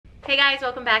Hey guys,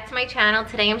 welcome back to my channel.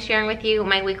 Today I'm sharing with you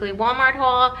my weekly Walmart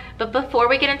haul, but before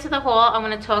we get into the haul, I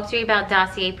want to talk to you about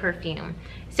Dossier perfume.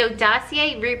 So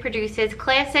Dossier reproduces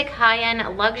classic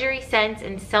high-end luxury scents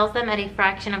and sells them at a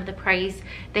fraction of the price.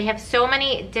 They have so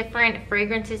many different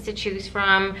fragrances to choose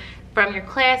from your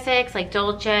classics like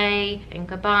Dolce and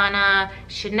Gabbana,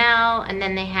 Chanel, and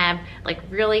then they have like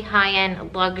really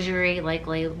high-end luxury like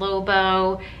Le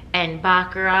Lobo and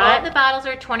Baccarat. All the bottles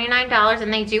are $29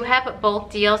 and they do have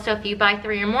bulk deals, so if you buy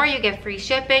 3 or more you get free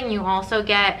shipping. You also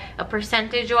get a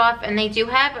percentage off, and they do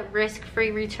have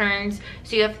risk-free returns,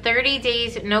 so you have 30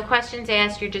 days, no questions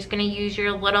asked. You're just going to use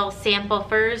your little sample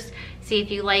first, see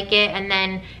if you like it, and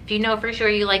then if you know for sure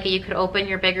you like it, you could open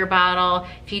your bigger bottle.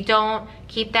 If you don't,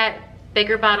 keep that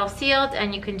bigger bottle sealed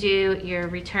and you can do your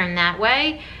return that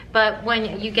way. But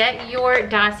when you get your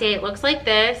Dossier, it looks like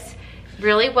this,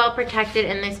 really well protected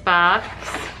in this box.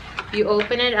 You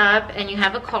open it up and you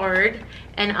have a card,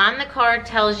 and on the card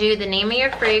tells you the name of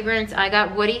your fragrance. I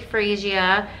got Woody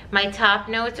Freesia. My top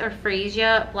notes are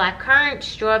freesia, blackcurrant,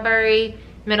 strawberry.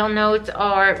 Middle notes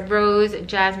are rose,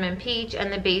 jasmine, peach,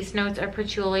 and the base notes are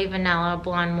patchouli, vanilla,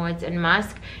 blonde woods, and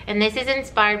musk. And this is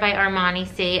inspired by Armani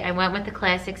C. I went with the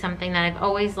classic, something that I've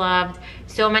always loved.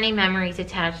 So many memories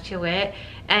attached to it.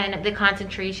 And the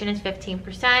concentration is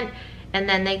 15%. And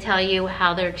then they tell you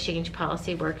how their exchange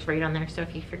policy works right on there. So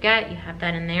if you forget, you have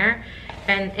that in there.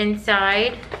 And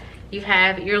inside, you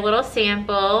have your little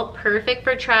sample, perfect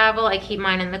for travel. I keep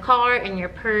mine in the car, in your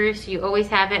purse. You always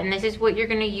have it. And this is what you're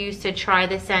gonna use to try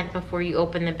the scent before you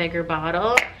open the bigger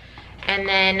bottle. And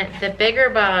then the bigger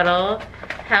bottle,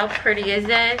 how pretty is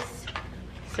this?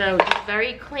 So just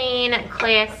very clean,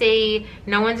 classy.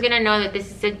 No one's gonna know that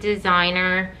this is a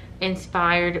designer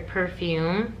inspired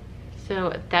perfume.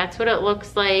 So that's what it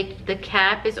looks like. The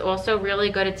cap is also really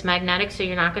good. It's magnetic, so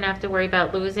you're not gonna have to worry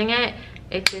about losing it.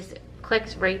 It just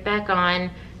clicks right back on.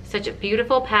 Such a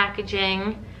beautiful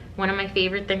packaging. One of my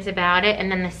favorite things about it.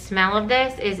 And then the smell of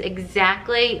this is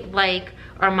exactly like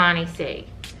Armani C.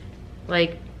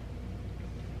 Like,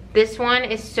 this one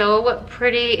is so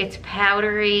pretty. It's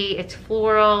powdery, it's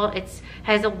floral. It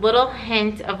has a little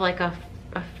hint of like a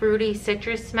fruity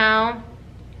citrus smell.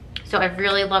 So I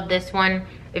really love this one.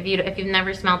 If you've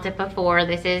never smelled it before,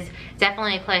 this is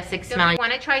definitely a classic smell. If you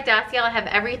want to try Dossier, I'll have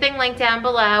everything linked down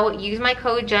below. Use my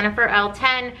code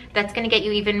JenniferL10. That's going to get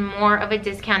you even more of a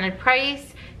discounted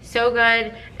price. So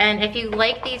good. And if you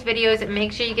like these videos,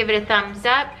 make sure you give it a thumbs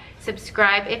up.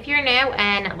 Subscribe if you're new,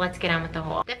 and let's get on with the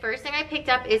haul. The first thing I picked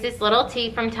up is this little tee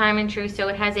from Time and Tru. So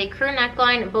it has a crew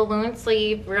neckline, balloon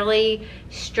sleeve, really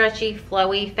stretchy,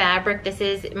 flowy fabric. This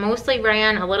is mostly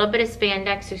rayon, a little bit of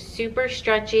spandex, so super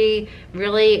stretchy,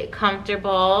 really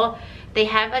comfortable. They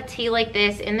have a tee like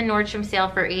this in the Nordstrom sale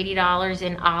for $80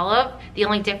 in olive. The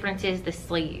only difference is the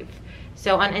sleeve.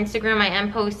 So on Instagram, I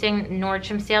am posting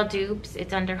Nordstrom sale dupes.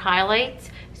 It's under highlights.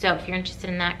 So if you're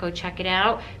interested in that, go check it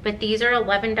out. But these are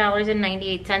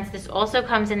 $11.98. This also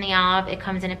comes in the olive. It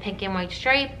comes in a pink and white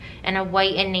stripe and a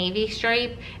white and navy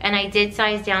stripe. And I did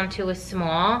size down to a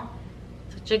small.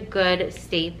 Such a good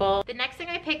staple. The next thing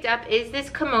I picked up is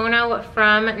this kimono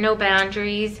from No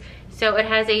Boundaries. So it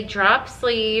has a drop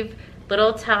sleeve,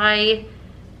 little tie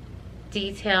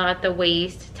detail at the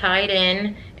waist, tied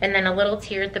in, and then a little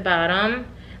tier at the bottom.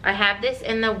 I have this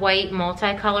in the white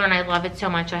multicolor and I love it so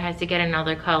much I had to get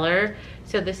another color.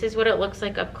 So this is what it looks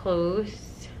like up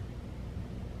close.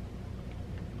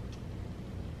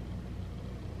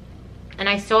 And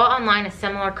I saw online a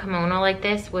similar kimono like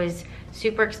this was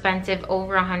super expensive,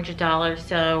 over $100.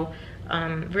 So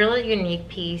really unique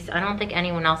piece. I don't think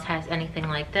anyone else has anything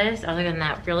like this other than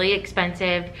that really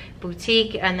expensive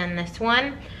boutique. And then this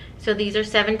one. So these are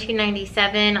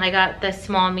 $17.97. I got the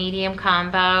small medium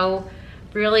combo.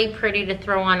 Really pretty to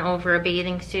throw on over a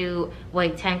bathing suit,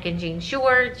 white tank and jean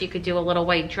shorts. You could do a little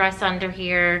white dress under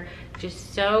here.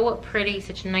 Just so pretty,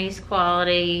 such nice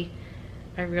quality.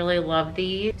 I really love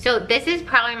these. So this is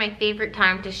probably my favorite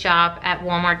time to shop at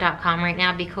Walmart.com right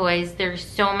now because there's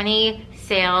so many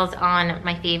sales on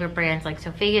my favorite brands like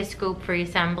Sophia, Scoop, Free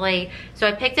Assembly. So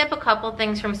I picked up a couple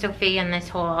things from Sophia in this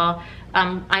haul.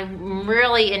 I'm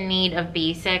really in need of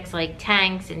basics like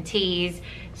tanks and tees.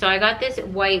 So I got this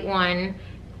white one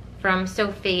from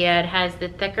Sophia. It has the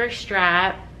thicker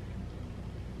strap,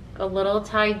 a little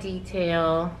tie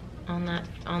detail on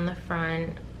the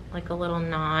front, like a little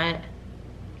knot.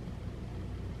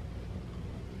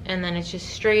 And then it's just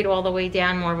straight all the way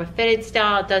down, more of a fitted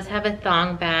style. It does have a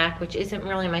thong back, which isn't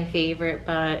really my favorite,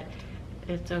 but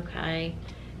it's okay.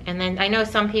 And then I know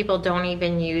some people don't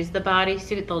even use the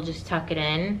bodysuit, they'll just tuck it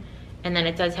in. And then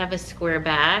it does have a square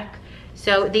back.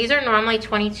 So these are normally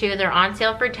 $22. They're on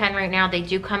sale for $10 right now. They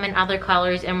do come in other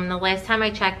colors, and the last time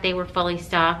I checked, they were fully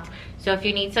stocked. So if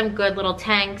you need some good little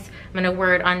tanks, I'm gonna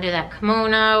wear it under that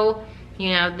kimono. You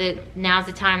know, now's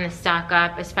the time to stock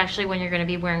up, especially when you're gonna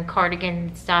be wearing cardigans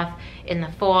and stuff in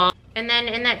the fall. And then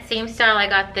in that same style, I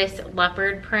got this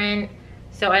leopard print.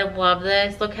 So I love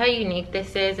this. Look how unique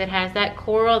this is. It has that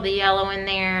coral, the yellow in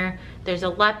there. There's a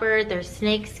leopard, there's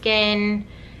snake skin.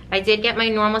 I did get my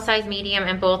normal size medium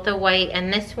and both the white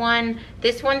and this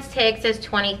one's tag says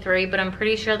 23, but I'm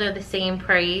pretty sure they're the same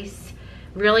price.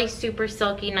 Really super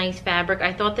silky, nice fabric.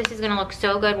 I thought this is gonna look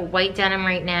so good with white denim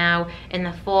right now in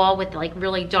the fall with like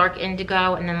really dark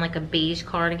indigo, and then like a beige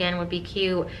cardigan would be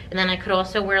cute. And then I could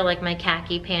also wear like my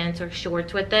khaki pants or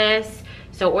shorts with this.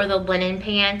 So, or the linen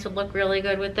pants would look really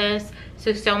good with this.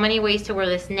 So many ways to wear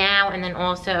this now and then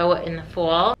also in the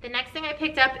fall. The next thing I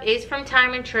picked up is from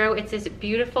Time and True. It's this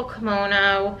beautiful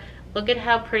kimono. Look at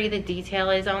how pretty the detail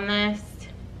is on this.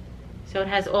 So it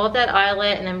has all of that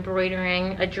eyelet and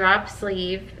embroidering, a drop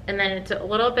sleeve, and then it's a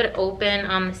little bit open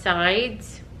on the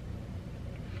sides.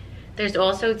 There's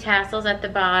also tassels at the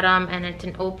bottom, and it's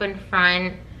an open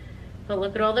front. But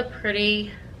look at all the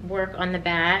pretty work on the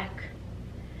back.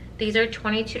 These are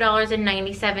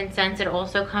 $22.97. It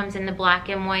also comes in the black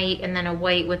and white and then a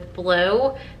white with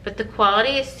blue. But the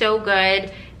quality is so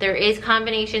good. There is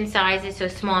combination sizes, so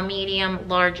small, medium,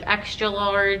 large, extra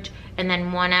large, and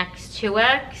then 1X,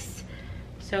 2X.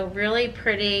 So really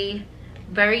pretty,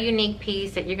 very unique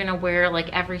piece that you're gonna wear like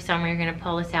every summer. You're gonna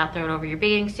pull this out, throw it over your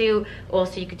bathing suit.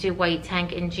 Also, you could do white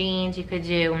tank and jeans. You could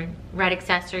do red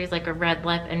accessories like a red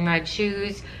lip and red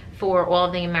shoes for all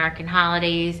of the American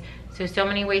holidays. So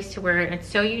many ways to wear it, and it's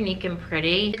so unique and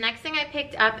pretty. The next thing I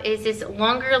picked up is this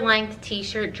longer length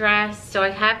t-shirt dress. So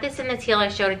I have this in the teal. I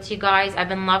showed it to you guys. I've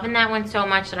been loving that one so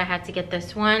much that I had to get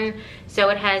this one. So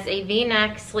it has a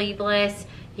V-neck, sleeveless.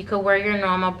 You could wear your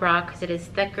normal bra because it is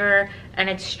thicker, and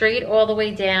it's straight all the way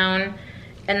down.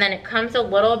 And then it comes a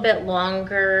little bit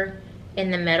longer in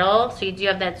the middle, so you do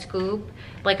have that scoop.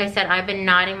 Like I said, I've been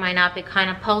knotting mine up. It kind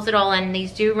of pulls it all in.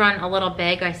 These do run a little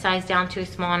big. I sized down too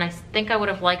small, and I think I would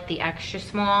have liked the extra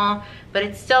small, but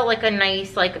it's still like a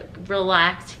nice, like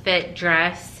relaxed fit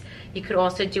dress. You could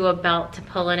also do a belt to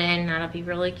pull it in. That'll be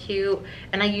really cute.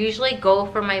 And I usually go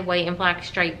for my white and black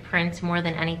striped prints more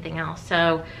than anything else.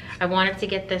 So I wanted to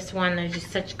get this one. They're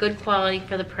just such good quality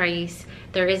for the price.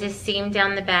 There is a seam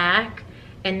down the back,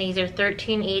 and these are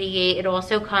 $13.88. It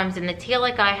also comes in the teal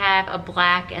like I have, a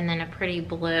black, and then a pretty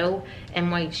blue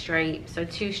and white stripe. So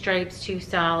 2 stripes, 2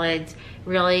 solids.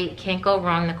 Really can't go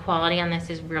wrong. The quality on this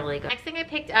is really good. Next thing I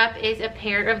picked up is a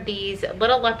pair of these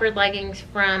little leopard leggings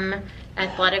from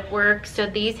Athletic Works. So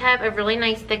these have a really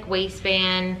nice thick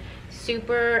waistband,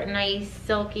 super nice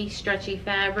silky stretchy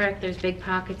fabric. There's big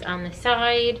pockets on the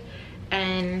side,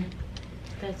 and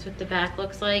that's what the back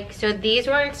looks like. So these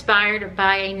were inspired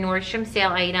by a Nordstrom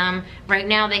sale item. Right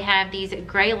now they have these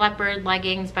gray leopard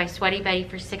leggings by Sweaty Betty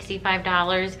for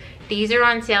 $65. These are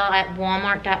on sale at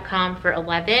walmart.com for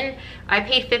 $11. I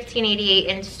paid $15.88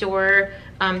 in store.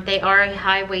 They are a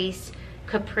high waist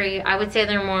capri. I would say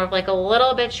they're more of like a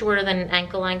little bit shorter than an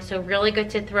ankle length, so really good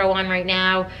to throw on right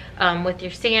now with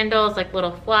your sandals, like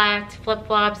little flats,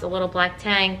 flip-flops, a little black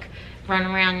tank. Run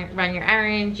around, run your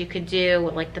errands. You could do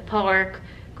like the park,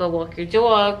 go walk your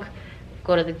dog,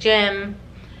 go to the gym,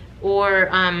 or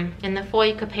in the fall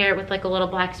you could pair it with like a little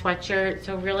black sweatshirt.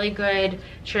 So really good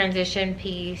transition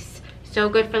piece. So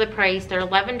good for the price. They're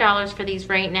 $11 for these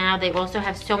right now. They also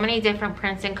have so many different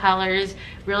prints and colors.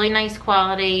 Really nice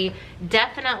quality.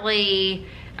 Definitely,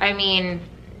 I mean,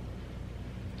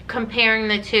 comparing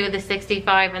the two, the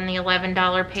 $65 and the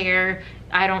 $11 pair,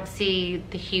 I don't see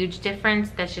the huge difference.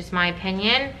 That's just my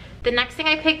opinion. The next thing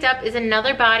I picked up is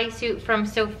another bodysuit from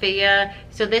Sophia.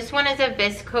 So this one is a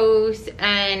viscose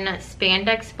and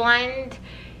spandex blend.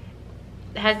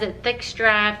 It has a thick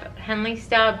strap, Henley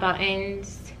style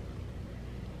buttons.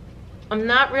 I'm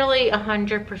not really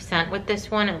 100% with this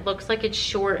one. It looks like it's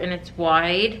short and it's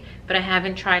wide, but I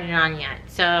haven't tried it on yet.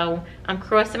 So I'm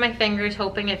crossing my fingers,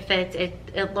 hoping it fits.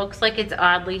 It looks like it's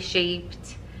oddly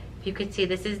shaped. If you could see,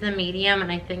 this is the medium,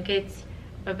 and I think it's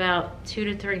about 2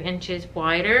 to 3 inches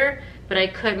wider, but I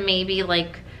could maybe,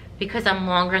 like, because I'm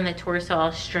longer in the torso,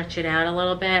 I'll stretch it out a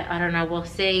little bit. I don't know, we'll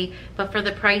see. But for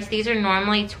the price, these are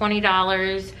normally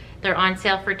 $20. They're on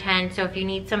sale for $10. So if you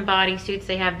need some bodysuits,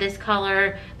 they have this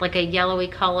color, like a yellowy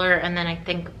color, and then I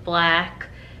think black.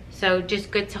 So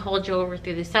just good to hold you over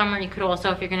through the summer. You could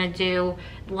also, if you're gonna do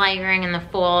layering in the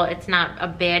fall, it's not a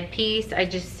bad piece.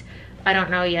 I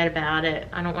don't know yet about it.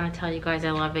 I don't want to tell you guys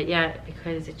I love it yet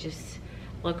because it just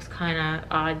looks kind of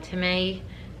odd to me.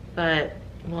 But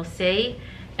we'll see.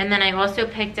 And then I also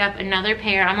picked up another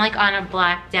pair. I'm like on a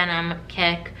black denim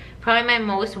kick. Probably my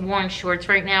most worn shorts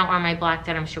right now are my black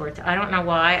denim shorts. I don't know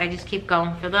why, I just keep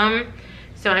going for them.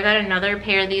 So I got another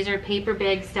pair. These are paper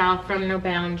bag style from No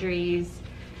Boundaries.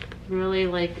 Really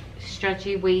like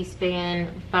stretchy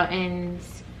waistband,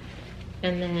 buttons,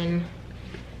 and then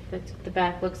the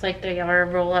back looks like they are a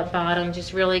roll up bottom,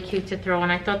 just really cute to throw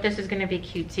on. I thought this was gonna be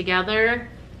cute together,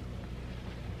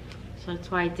 so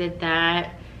that's why I did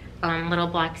that. Little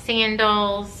black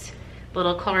sandals,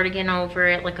 little cardigan over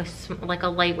it, like a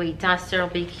lightweight duster will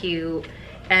be cute.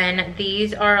 And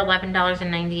these are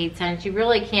 $11.98. You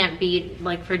really can't beat,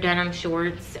 like, for denim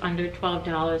shorts under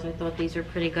 $12. I thought these were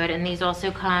pretty good. And these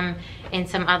also come in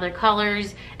some other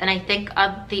colors. And I think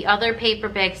the other paper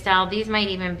bag style, these might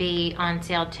even be on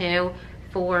sale too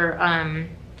for $9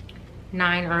 or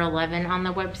 $11 on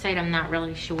the website. I'm not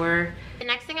really sure. The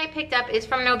next thing I picked up is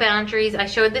from No Boundaries. I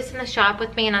showed this in the shop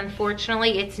with me, and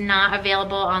unfortunately it's not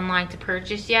available online to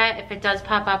purchase yet. If it does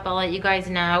pop up, I'll let you guys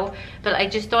know, but I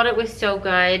just thought it was so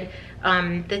good.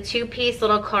 The two-piece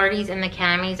little cardies and the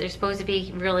camis are supposed to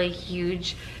be really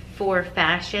huge for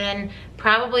fashion,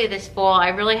 probably this fall. I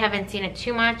really haven't seen it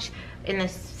too much in the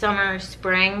summer,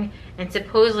 spring, and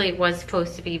supposedly it was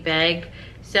supposed to be big.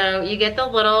 So you get the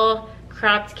little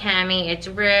cropped cami. It's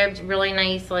ribbed, really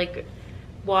nice, like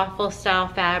waffle style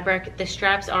fabric. The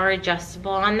straps are adjustable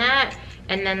on that,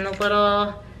 and then the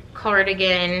little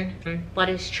cardigan,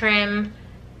 lettuce trim,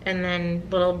 and then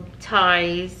little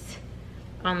ties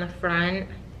on the front.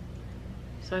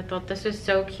 So I thought this was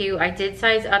so cute. I did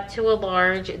size up to a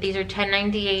large. These are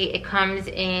 $10.98. It comes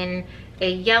in a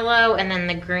yellow and then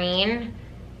the green.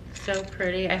 So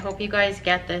pretty. I hope you guys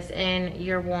get this in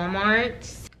your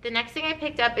Walmarts. The next thing I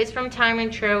picked up is from Time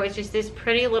and True. It's just this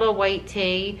pretty little white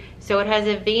tee. So it has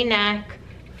a V-neck,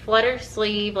 flutter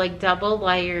sleeve, like double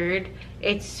layered.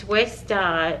 It's Swiss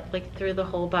dot, like through the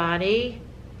whole body.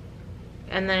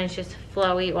 And then it's just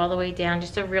flowy all the way down.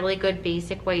 Just a really good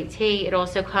basic white tee. It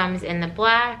also comes in the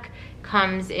black,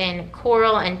 comes in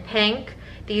coral and pink.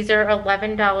 These are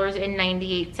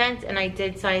 $11.98, and I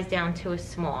did size down to a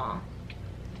small.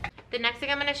 The next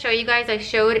thing I'm going to show you guys, I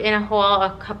showed in a haul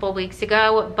a couple weeks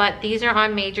ago, but these are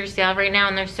on major sale right now,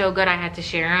 and they're so good I had to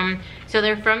share them. So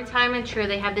they're from Time and True.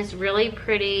 They have this really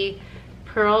pretty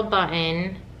pearl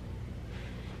button.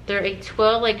 They're a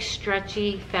twill, like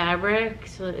stretchy fabric,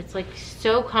 so it's like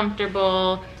so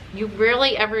comfortable. You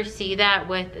rarely ever see that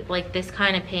with like this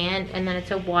kind of pant, and then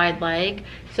it's a wide leg.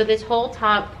 So this whole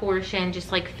top portion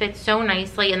just like fits so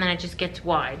nicely, and then it just gets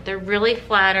wide. They're really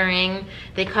flattering.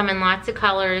 They come in lots of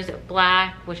colors,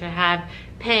 black, which I have,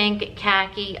 pink,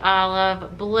 khaki,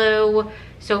 olive, blue.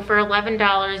 So for $11,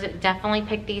 definitely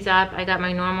pick these up. I got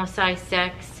my normal size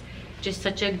 6. Just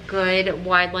such a good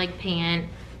wide leg pant.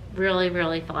 Really,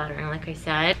 really flattering, like I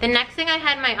said. The next thing I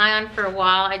had my eye on for a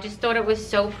while, I just thought it was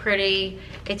so pretty.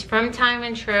 It's from Time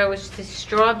and True. It's just a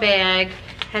straw bag.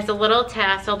 Has a little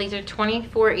tassel. These are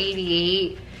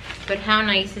 $24.88. But how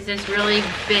nice is this really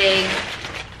big,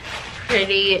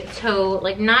 pretty tote?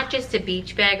 Like, not just a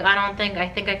beach bag, I don't think. I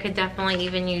think I could definitely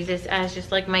even use this as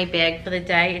just like my bag for the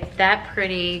day. It's that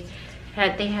pretty.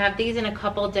 They have these in a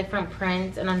couple different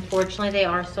prints, and unfortunately they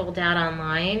are sold out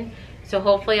online. So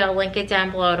hopefully I'll link it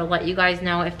down below to let you guys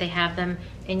know if they have them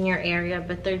in your area.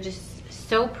 But they're just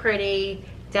so pretty.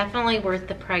 Definitely worth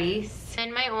the price.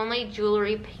 And my only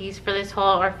jewelry piece for this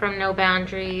haul are from No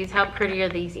Boundaries. How pretty are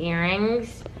these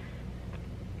earrings?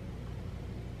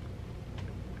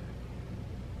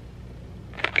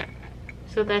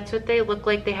 So that's what they look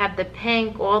like. They have the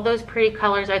pink, all those pretty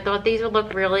colors. I thought these would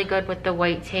look really good with the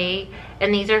white tee.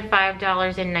 And these are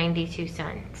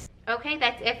 $5.92. Okay,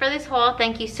 that's it for this haul.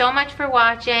 Thank you so much for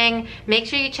watching. Make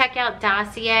sure you check out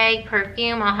Dossier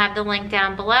perfume. I'll have the link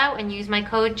down below, and use my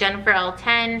code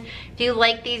JenniferL10. If you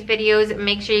like these videos,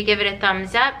 make sure you give it a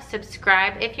thumbs up,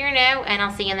 subscribe if you're new, and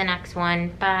I'll see you in the next one.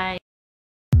 Bye.